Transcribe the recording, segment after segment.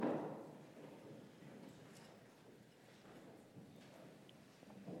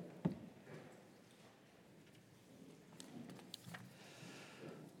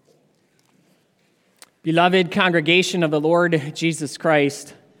Beloved congregation of the Lord Jesus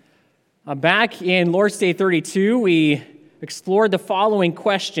Christ, back in Lord's Day 32, we explored the following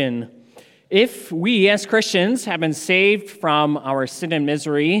question. If we as Christians have been saved from our sin and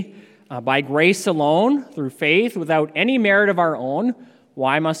misery by grace alone, through faith, without any merit of our own,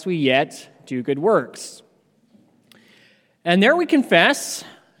 why must we yet do good works? And there we confess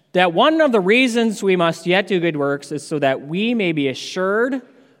that one of the reasons we must yet do good works is so that we may be assured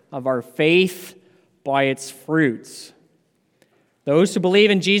of our faith by its fruits. Those who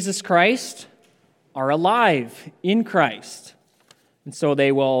believe in Jesus Christ are alive in Christ, and so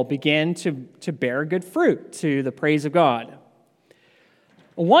they will begin to bear good fruit to the praise of God.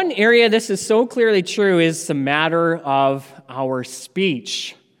 One area this is so clearly true is the matter of our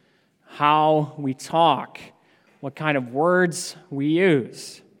speech, how we talk, what kind of words we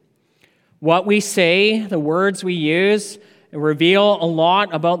use. What we say, the words we use, reveal a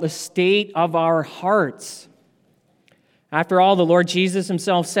lot about the state of our hearts. After all, the Lord Jesus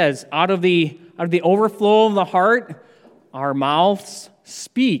himself says, out of the overflow of the heart, our mouths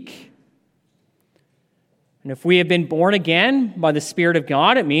speak. And if we have been born again by the Spirit of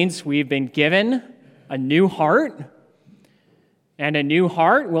God, it means we've been given a new heart, and a new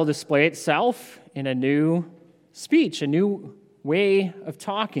heart will display itself in a new speech, a new way of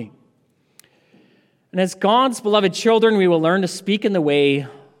talking. And as God's beloved children, we will learn to speak in the way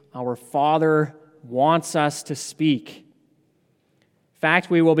our Father wants us to speak. In fact,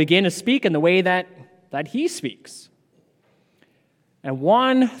 we will begin to speak in the way that He speaks. And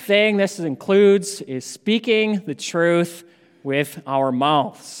one thing this includes is speaking the truth with our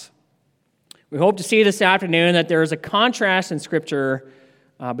mouths. We hope to see this afternoon that there is a contrast in Scripture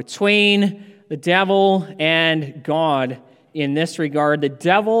between the devil and God. In this regard, the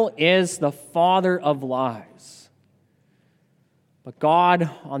devil is the father of lies. But God,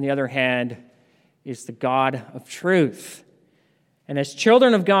 on the other hand, is the God of truth. And as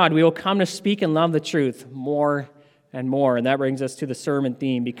children of God, we will come to speak and love the truth more and more. And that brings us to the sermon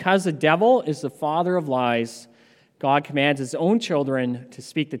theme. Because the devil is the father of lies, God commands his own children to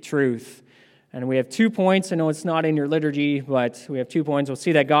speak the truth. And we have 2 points. I know it's not in your liturgy, but we have 2 points. We'll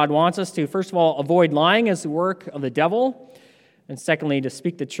see that God wants us to, first of all, avoid lying as the work of the devil, and secondly, to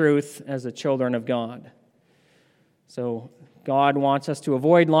speak the truth as the children of God. So God wants us to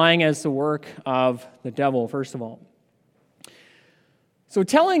avoid lying as the work of the devil, first of all. So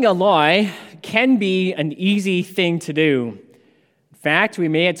telling a lie can be an easy thing to do. In fact, we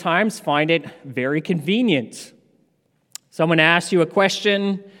may at times find it very convenient. Someone asks you a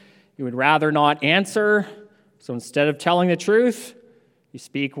question you would rather not answer, so instead of telling the truth, you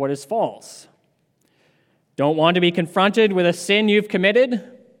speak what is false. Don't want to be confronted with a sin you've committed?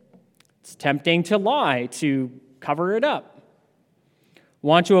 It's tempting to lie, to cover it up.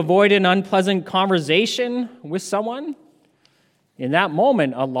 Want to avoid an unpleasant conversation with someone? In that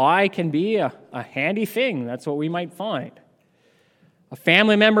moment, a lie can be a handy thing. That's what we might find. A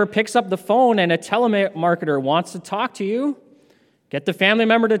family member picks up the phone and a telemarketer wants to talk to you. Get the family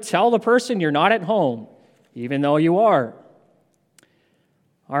member to tell the person you're not at home, even though you are.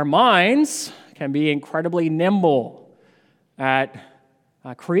 Our minds can be incredibly nimble at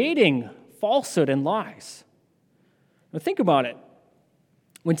creating falsehood and lies. Now think about it.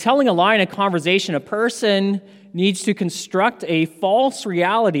 When telling a lie in a conversation, a person needs to construct a false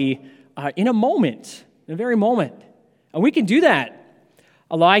reality in a very moment. And we can do that.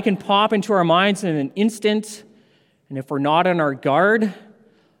 A lie can pop into our minds in an instant, and if we're not on our guard,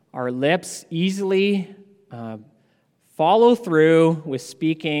 our lips easily follow through with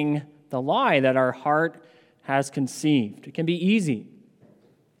speaking the lie that our heart has conceived. It can be easy.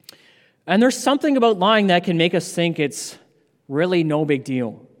 And there's something about lying that can make us think it's really no big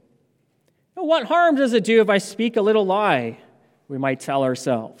deal. What harm does it do if I speak a little lie? We might tell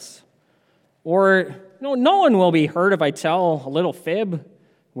ourselves. Or, no one will be hurt if I tell a little fib,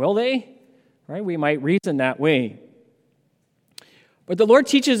 will they? Right? We might reason that way. But the Lord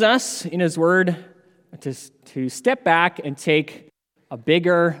teaches us in His Word to step back and take a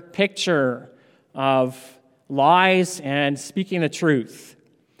bigger picture of lies and speaking the truth.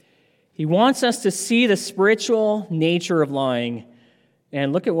 He wants us to see the spiritual nature of lying.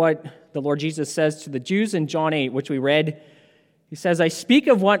 And look at what the Lord Jesus says to the Jews in John 8, which we read. He says, I speak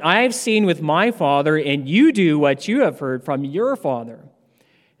of what I have seen with my Father, and you do what you have heard from your father.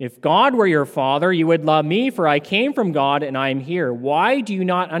 If God were your father, you would love me, for I came from God and I am here. Why do you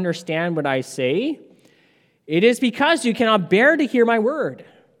not understand what I say? It is because you cannot bear to hear my word.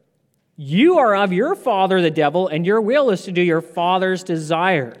 You are of your father, the devil, and your will is to do your father's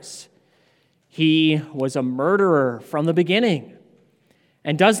desires. He was a murderer from the beginning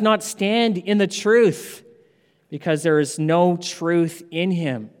and does not stand in the truth, because there is no truth in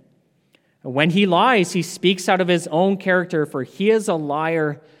him. And when he lies, he speaks out of his own character, for he is a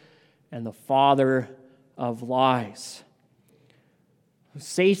liar and the father of lies.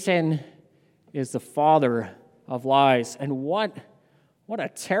 Satan is the father of lies. And what a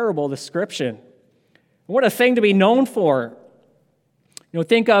terrible description. What a thing to be known for.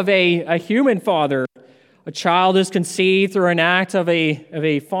 Think of a human father. A child is conceived through an act of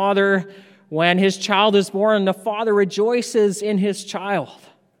a father. When his child is born, the father rejoices in his child.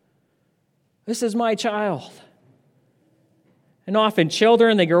 This is my child. And often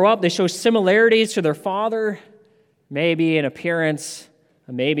children, they grow up, they show similarities to their father, maybe in appearance,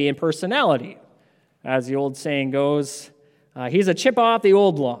 maybe in personality. As the old saying goes, he's a chip off the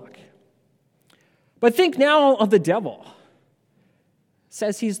old block. But think now of the devil. It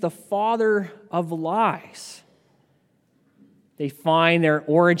says he's the father of lies. They find their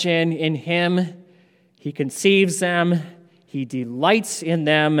origin in him. He conceives them. He delights in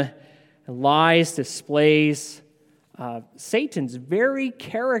them. And lies displays Satan's very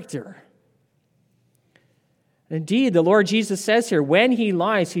character. Indeed, the Lord Jesus says here, when he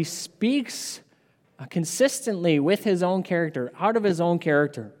lies, he speaks consistently with his own character, out of his own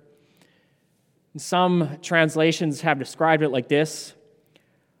character. Some translations have described it like this: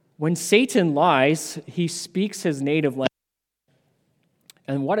 when Satan lies, he speaks his native language.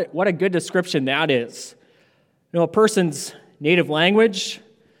 And what a good description that is. A person's native language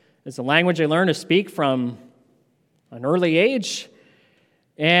is a language they learn to speak from an early age.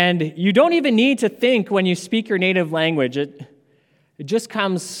 And you don't even need to think when you speak your native language. It just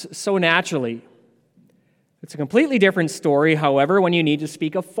comes so naturally. It's a completely different story, however, when you need to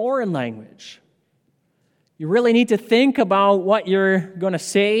speak a foreign language. You really need to think about what you're going to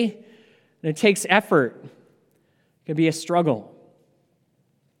say, and it takes effort. It can be a struggle.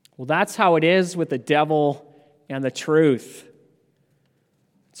 Well, that's how it is with the devil and the truth.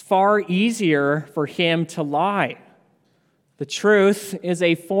 It's far easier for him to lie. The truth is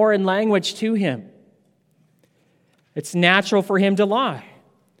a foreign language to him. It's natural for him to lie.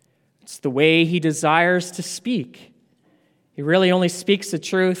 It's the way he desires to speak. He really only speaks the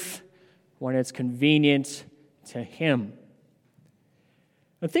truth when it's convenient to him.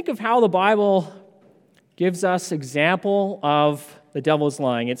 Now think of how the Bible gives us example of the devil's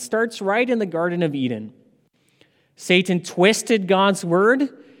lying. It starts right in the Garden of Eden. Satan twisted God's word.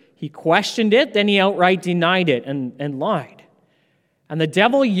 He questioned it, then he outright denied it and lied. And the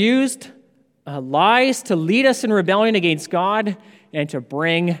devil used lies to lead us in rebellion against God and to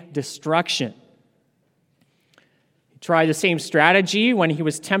bring destruction. He tried the same strategy when he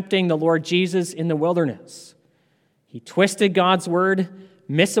was tempting the Lord Jesus in the wilderness. He twisted God's word,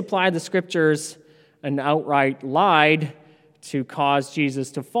 misapplied the scriptures, and outright lied to cause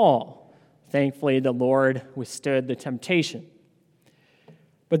Jesus to fall. Thankfully, the Lord withstood the temptation.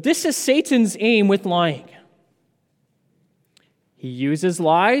 But this is Satan's aim with lying. He uses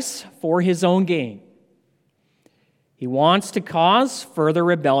lies for his own gain. He wants to cause further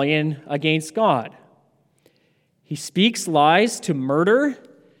rebellion against God. He speaks lies to murder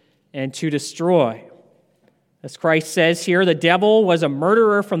and to destroy. As Christ says here, the devil was a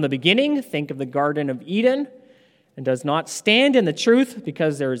murderer from the beginning. Think of the Garden of Eden. And does not stand in the truth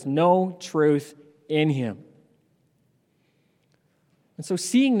because there is no truth in him. And so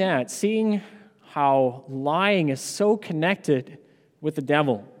seeing how lying is so connected with the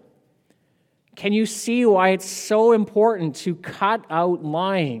devil, can you see why it's so important to cut out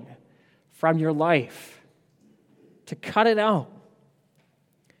lying from your life? To cut it out.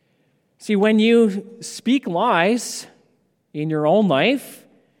 See, when you speak lies in your own life,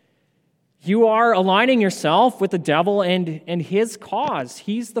 you are aligning yourself with the devil and his cause.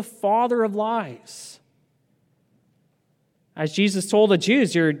 He's the father of lies. As Jesus told the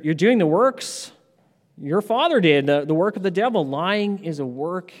Jews, you're doing the works your father did, the work of the devil. Lying is a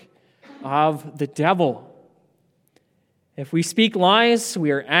work of the devil. If we speak lies,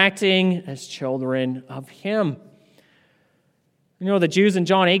 we are acting as children of him. The Jews in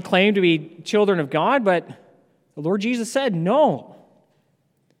John 8 claim to be children of God, but the Lord Jesus said, no.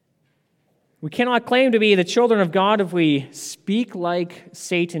 We cannot claim to be the children of God if we speak like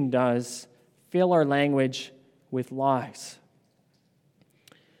Satan does, fill our language with lies.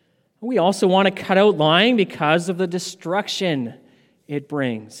 We also want to cut out lying because of the destruction it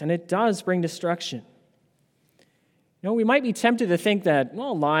brings, and it does bring destruction. We might be tempted to think that,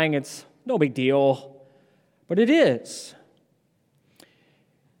 lying, it's no big deal, but it is.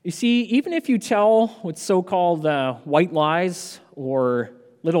 You see, even if you tell what's so-called white lies or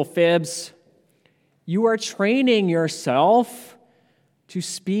little fibs, you are training yourself to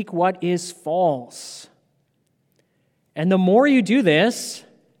speak what is false. And the more you do this,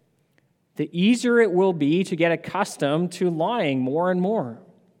 the easier it will be to get accustomed to lying more and more.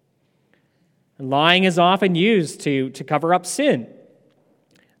 And lying is often used to cover up sin.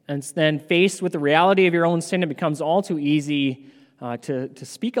 And then faced with the reality of your own sin, it becomes all too easy to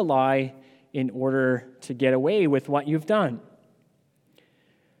speak a lie in order to get away with what you've done.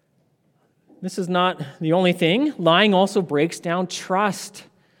 This is not the only thing. Lying also breaks down trust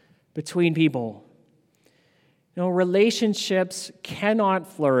between people. Relationships cannot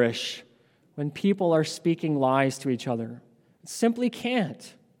flourish when people are speaking lies to each other. It simply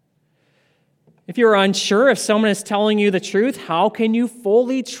can't. If you're unsure if someone is telling you the truth, how can you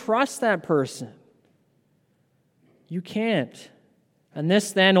fully trust that person? You can't. And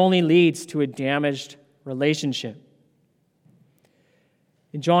this then only leads to a damaged relationship.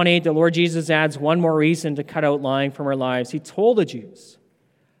 In John 8, the Lord Jesus adds one more reason to cut out lying from our lives. He told the Jews,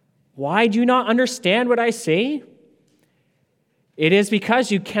 "Why do you not understand what I say? It is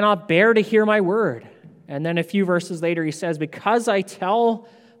because you cannot bear to hear my word." And then a few verses later he says, "Because I tell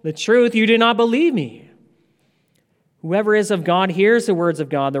the truth, you do not believe me. Whoever is of God hears the words of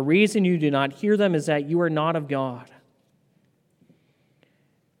God. The reason you do not hear them is that you are not of God."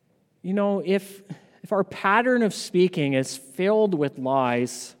 If our pattern of speaking is filled with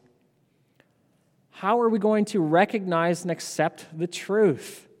lies, how are we going to recognize and accept the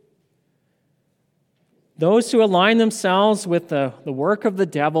truth? Those who align themselves with the work of the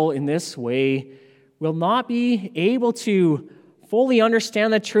devil in this way will not be able to fully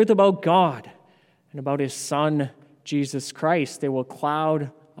understand the truth about God and about His Son, Jesus Christ. They will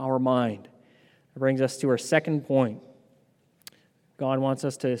cloud our mind. That brings us to our second point. God wants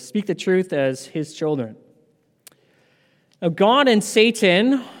us to speak the truth as His children. Now, God and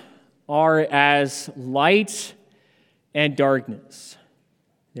Satan are as light and darkness.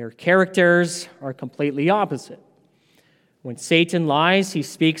 Their characters are completely opposite. When Satan lies, he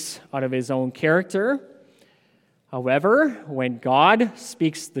speaks out of his own character. However, when God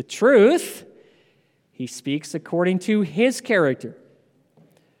speaks the truth, he speaks according to his character.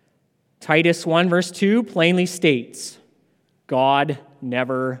 Titus 1 verse 2 plainly states, God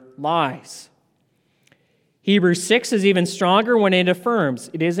never lies. Hebrews 6 is even stronger when it affirms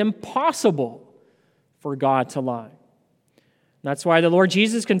it is impossible for God to lie. That's why the Lord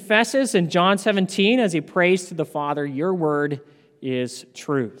Jesus confesses in John 17 as he prays to the Father, "Your word is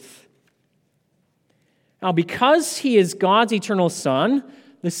truth." Now, because he is God's eternal Son,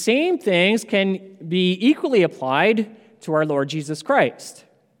 the same things can be equally applied to our Lord Jesus Christ.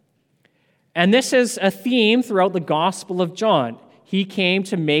 And this is a theme throughout the Gospel of John. He came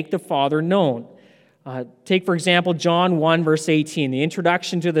to make the Father known. Take, for example, John 1, verse 18, the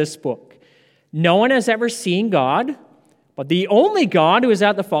introduction to this book. "No one has ever seen God, but the only God who is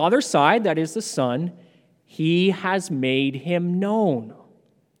at the Father's side, that is the Son, He has made Him known."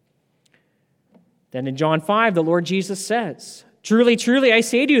 Then in John 5, the Lord Jesus says, "Truly, truly, I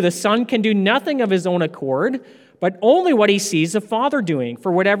say to you, the Son can do nothing of His own accord, but only what He sees the Father doing.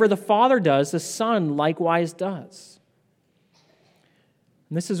 For whatever the Father does, the Son likewise does."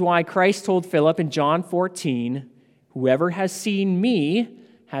 And this is why Christ told Philip in John 14, "Whoever has seen me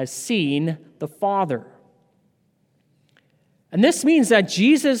has seen the Father." And this means that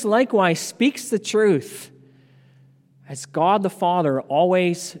Jesus likewise speaks the truth, as God the Father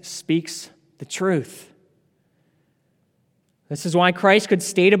always speaks the truth. This is why Christ could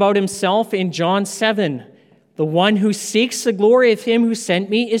state about himself in John 7, "The one who seeks the glory of him who sent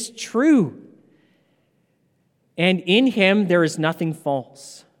me is true, and in him there is nothing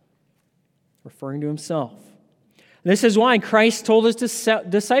false," referring to himself. This is why Christ told his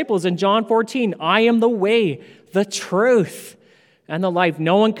disciples in John 14, "I am the way, the truth, and the life.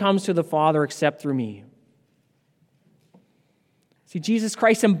 No one comes to the Father except through me." See, Jesus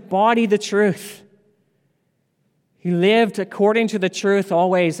Christ embodied the truth. He lived according to the truth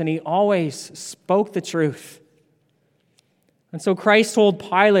always, and he always spoke the truth. And so Christ told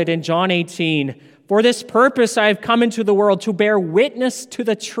Pilate in John 18, "For this purpose I have come into the world, to bear witness to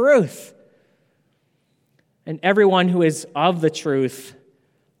the truth. And everyone who is of the truth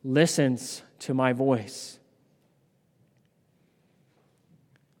listens to my voice."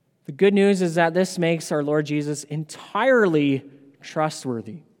 The good news is that this makes our Lord Jesus entirely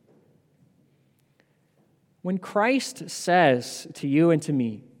trustworthy. When Christ says to you and to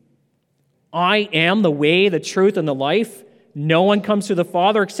me, "I am the way, the truth, and the life. No one comes to the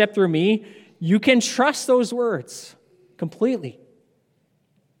Father except through me," you can trust those words completely.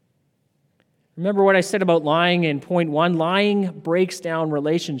 Remember what I said about lying in point 1? Lying breaks down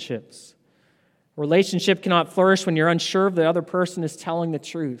relationships. A relationship cannot flourish when you're unsure if the other person is telling the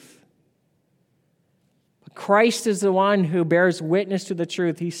truth. But Christ is the one who bears witness to the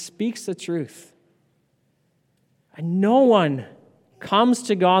truth. He speaks the truth. And no one comes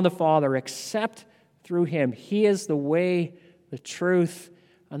to God the Father except through him. He is the way, the truth,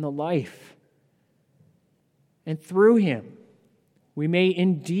 and the life. And through him, we may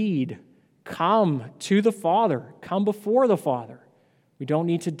indeed come to the Father, come before the Father. We don't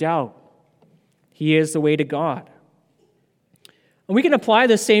need to doubt. He is the way to God. And we can apply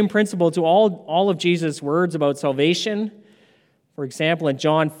the same principle to all of Jesus' words about salvation. For example, in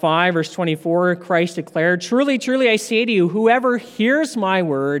John 5, verse 24, Christ declared, "Truly, truly, I say to you, whoever hears my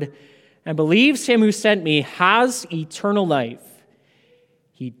word and believes him who sent me has eternal life.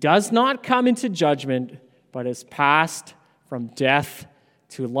 He does not come into judgment, but is passed from death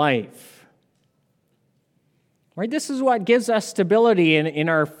to life." Right? This is what gives us stability in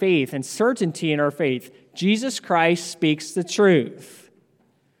our faith and certainty in our faith. Jesus Christ speaks the truth.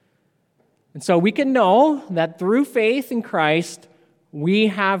 And so we can know that through faith in Christ, we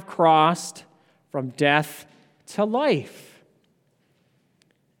have crossed from death to life.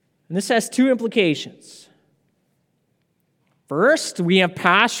 And this has two implications. First, we have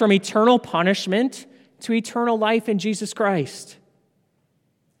passed from eternal punishment to eternal life in Jesus Christ.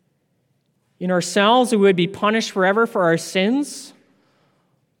 In ourselves, we would be punished forever for our sins,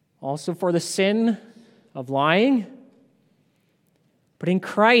 also for the sin of lying. But in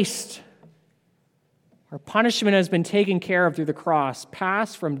Christ, our punishment has been taken care of through the cross,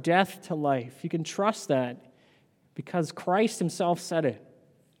 passed from death to life. You can trust that because Christ himself said it.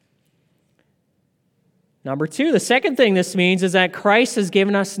 Number two, the second thing this means is that Christ has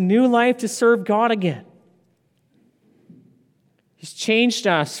given us new life to serve God again. He's changed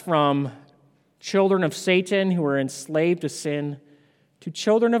us from children of Satan who are enslaved to sin to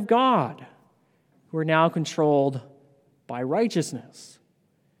children of God who are now controlled by righteousness.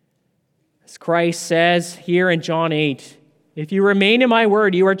 As Christ says here in John 8, "If you remain in my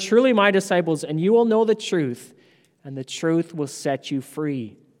word, you are truly my disciples, and you will know the truth, and the truth will set you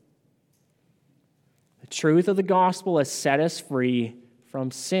free." The truth of the gospel has set us free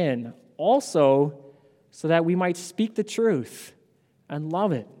from sin, also so that we might speak the truth and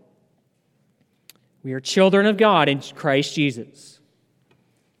love it. We are children of God in Christ Jesus.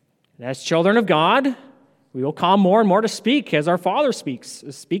 And as children of God, we will come more and more to speak as our Father speaks.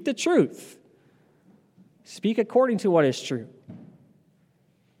 Speak the truth. Speak according to what is true.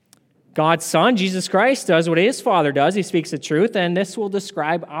 God's Son, Jesus Christ, does what his Father does. He speaks the truth, and this will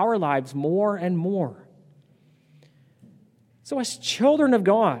describe our lives more and more. So as children of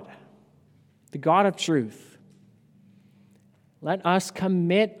God, the God of truth, let us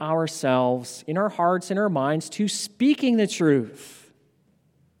commit ourselves in our hearts and our minds to speaking the truth.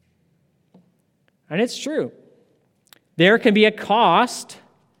 And it's true. There can be a cost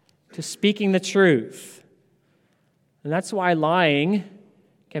to speaking the truth. And that's why lying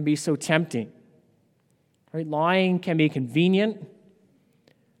can be so tempting. Right? Lying can be convenient,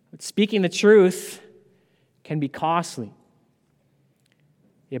 but speaking the truth can be costly.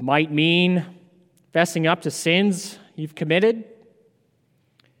 It might mean fessing up to sins you've committed.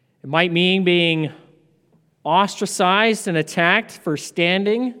 It might mean being ostracized and attacked for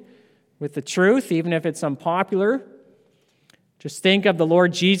standing with the truth, even if it's unpopular. Just think of the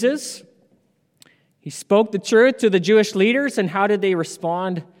Lord Jesus. He spoke the truth to the Jewish leaders, and how did they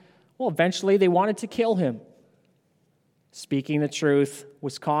respond? Well, eventually they wanted to kill him. Speaking the truth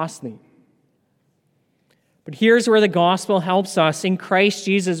was costly. But here's where the gospel helps us. In Christ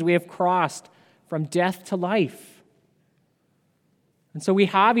Jesus, we have crossed from death to life. And so we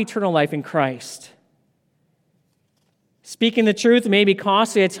have eternal life in Christ. Speaking the truth may be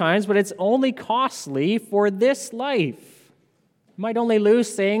costly at times, but it's only costly for this life. You might only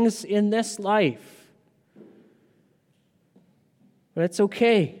lose things in this life. But it's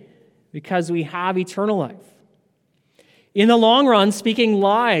okay because we have eternal life. In the long run, speaking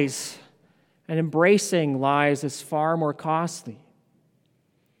lies and embracing lies is far more costly.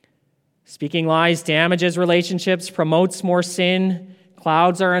 Speaking lies damages relationships, promotes more sin,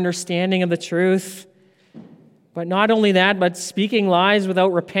 clouds our understanding of the truth. But not only that, but speaking lies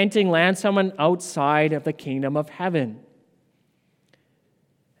without repenting lands someone outside of the kingdom of heaven.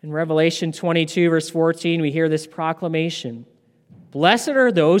 In Revelation 22, verse 14, we hear this proclamation. Blessed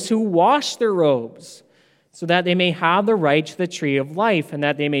are those who wash their robes, so that they may have the right to the tree of life, and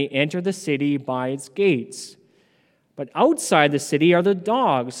that they may enter the city by its gates. But outside the city are the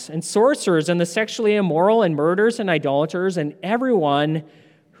dogs, and sorcerers, and the sexually immoral, and murderers, and idolaters, and everyone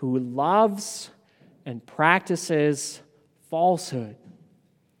who loves and practices falsehood.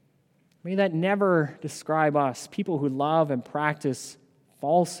 May that never describe us, people who love and practice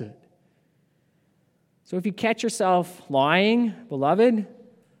falsehood. So if you catch yourself lying, beloved,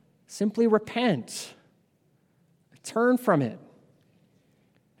 simply repent. Turn from it.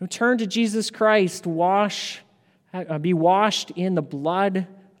 Turn to Jesus Christ. Be washed in the blood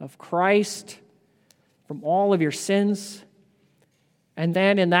of Christ from all of your sins. And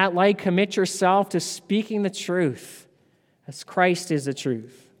then in that light, commit yourself to speaking the truth as Christ is the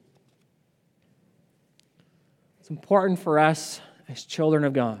truth. It's important for us as children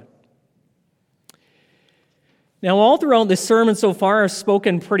of God. Now, all throughout this sermon so far, I've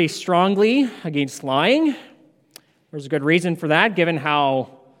spoken pretty strongly against lying. There's a good reason for that, given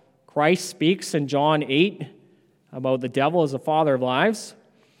how Christ speaks in John 8 about the devil as the father of lies.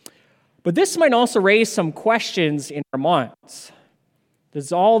 But this might also raise some questions in our minds.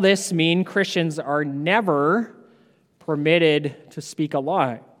 Does all this mean Christians are never permitted to speak a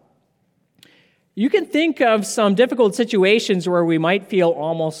lie? You can think of some difficult situations where we might feel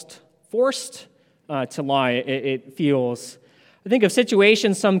almost forced to lie, it feels. I think of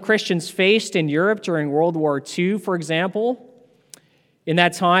situations some Christians faced in Europe during World War II, for example. In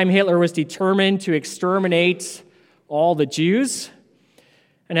that time, Hitler was determined to exterminate all the Jews.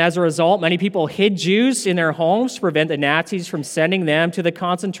 And as a result, many people hid Jews in their homes to prevent the Nazis from sending them to the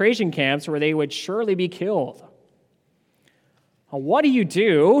concentration camps where they would surely be killed. What do you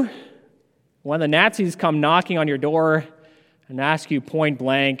do when the Nazis come knocking on your door and ask you point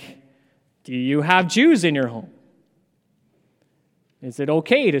blank, do you have Jews in your home? Is it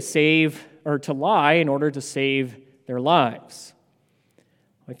okay to save or to lie in order to save their lives?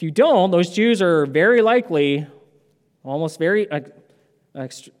 If you don't, those Jews are very likely, almost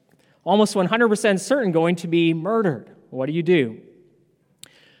 100% certain, going to be murdered. What do you do?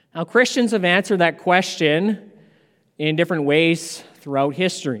 Now, Christians have answered that question in different ways throughout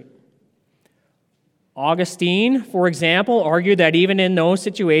history. Augustine, for example, argued that even in those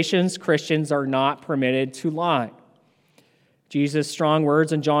situations, Christians are not permitted to lie. Jesus' strong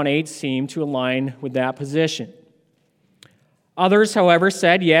words in John 8 seem to align with that position. Others, however,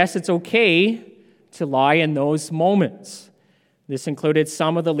 said, yes, it's okay to lie in those moments. This included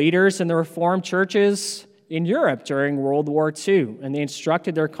some of the leaders in the Reformed churches in Europe during World War II, and they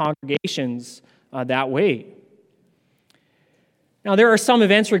instructed their congregations that way. Now, there are some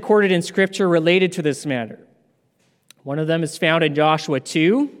events recorded in Scripture related to this matter. One of them is found in Joshua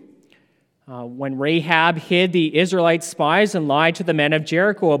 2, when Rahab hid the Israelite spies and lied to the men of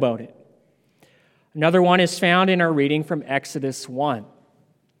Jericho about it. Another one is found in our reading from Exodus 1.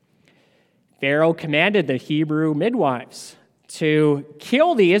 Pharaoh commanded the Hebrew midwives to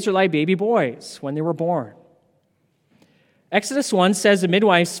kill the Israelite baby boys when they were born. Exodus 1 says the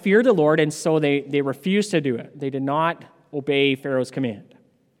midwives feared the Lord, and so they refused to do it. They did not obey Pharaoh's command.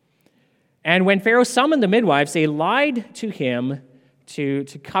 And when Pharaoh summoned the midwives, they lied to him to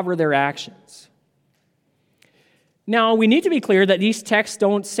cover their actions. Now, we need to be clear that these texts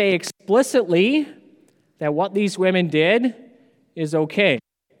don't say explicitly that what these women did is okay.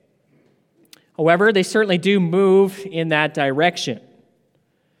 However, they certainly do move in that direction.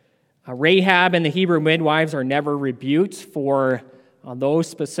 Rahab and the Hebrew midwives are never rebuked for those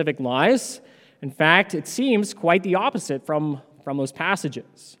specific lies. In fact, it seems quite the opposite from those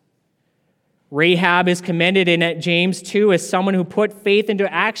passages. Rahab is commended in James 2 as someone who put faith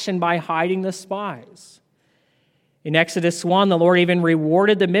into action by hiding the spies. In Exodus 1, the Lord even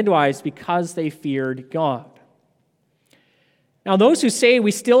rewarded the midwives because they feared God. Now, those who say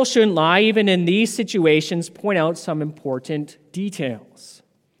we still shouldn't lie even in these situations point out some important details.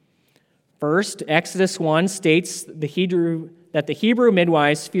 First, Exodus 1 states that the Hebrew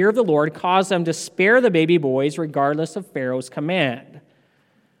midwives' fear of the Lord caused them to spare the baby boys regardless of Pharaoh's command.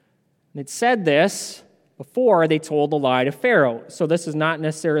 And it said this before they told the lie to Pharaoh, so this is not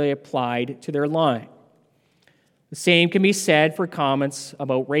necessarily applied to their lying. The same can be said for comments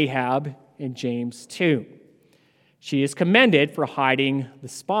about Rahab in James 2. She is commended for hiding the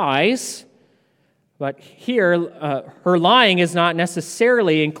spies, but here her lying is not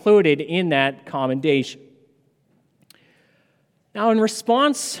necessarily included in that commendation. Now, in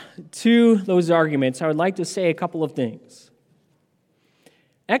response to those arguments, I would like to say a couple of things.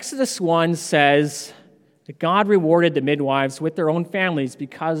 Exodus 1 says that God rewarded the midwives with their own families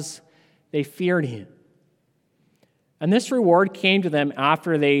because they feared him. And this reward came to them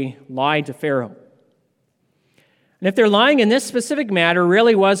after they lied to Pharaoh. And if their lying in this specific matter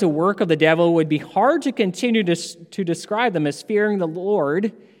really was a work of the devil, it would be hard to continue to describe them as fearing the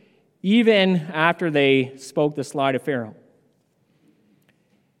Lord even after they spoke this lie to Pharaoh.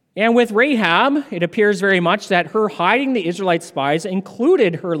 And with Rahab, it appears very much that her hiding the Israelite spies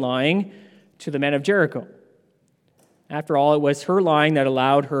included her lying to the men of Jericho. After all, it was her lying that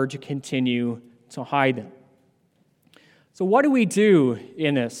allowed her to continue to hide them. So what do we do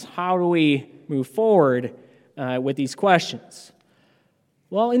in this? How do we move forward with these questions?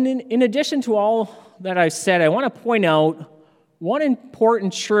 Well, in addition to all that I've said, I want to point out one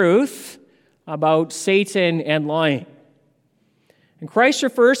important truth about Satan and lying. And Christ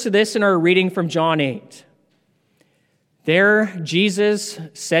refers to this in our reading from John 8. There, Jesus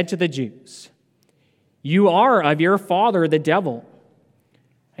said to the Jews, "You are of your father, the devil,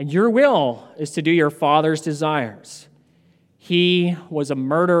 and your will is to do your father's desires. He was a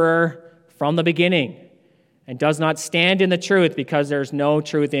murderer from the beginning and does not stand in the truth because there's no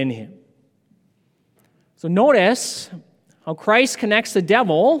truth in him." So notice how Christ connects the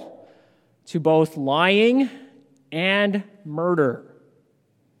devil to both lying and murder.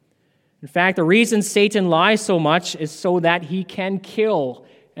 In fact, the reason Satan lies so much is so that he can kill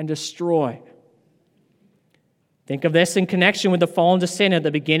and destroy. Think of this in connection with the fall into sin at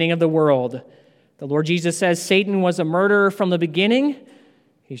the beginning of the world. The Lord Jesus says Satan was a murderer from the beginning.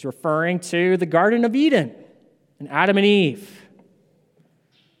 He's referring to the Garden of Eden and Adam and Eve.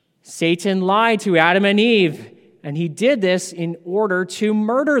 Satan lied to Adam and Eve, and he did this in order to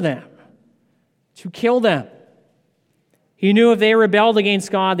murder them, to kill them. He knew if they rebelled against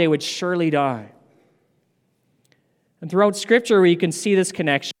God, they would surely die. And throughout Scripture, we can see this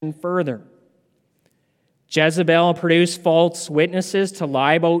connection further. Jezebel produced false witnesses to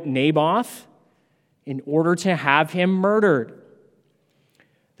lie about Naboth in order to have him murdered.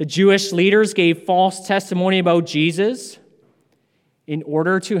 The Jewish leaders gave false testimony about Jesus in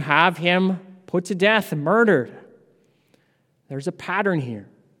order to have him put to death and murdered. There's a pattern here.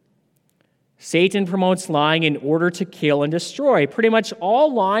 Satan promotes lying in order to kill and destroy. Pretty much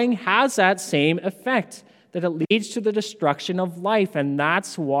all lying has that same effect, that it leads to the destruction of life, and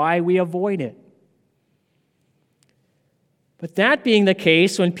that's why we avoid it. But that being the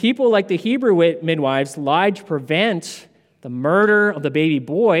case, when people like the Hebrew midwives lied to prevent the murder of the baby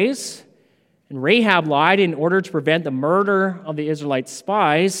boys, and Rahab lied in order to prevent the murder of the Israelite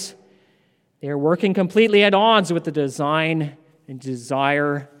spies, they are working completely at odds with the design and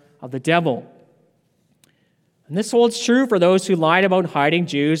desire of the devil. And this holds true for those who lied about hiding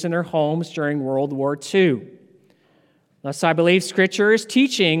Jews in their homes during World War II. Thus, I believe Scripture is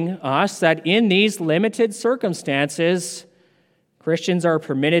teaching us that in these limited circumstances, Christians are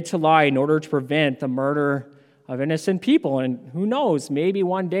permitted to lie in order to prevent the murder of innocent people. And who knows, maybe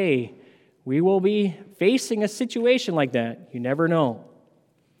one day we will be facing a situation like that. You never know.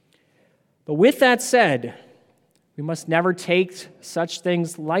 But with that said, we must never take such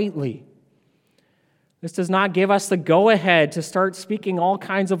things lightly. This does not give us the go-ahead to start speaking all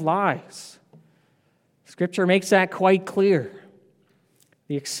kinds of lies. Scripture makes that quite clear.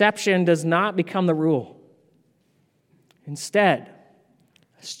 The exception does not become the rule. Instead,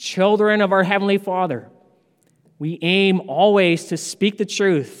 as children of our Heavenly Father, we aim always to speak the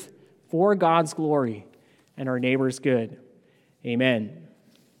truth for God's glory and our neighbor's good. Amen.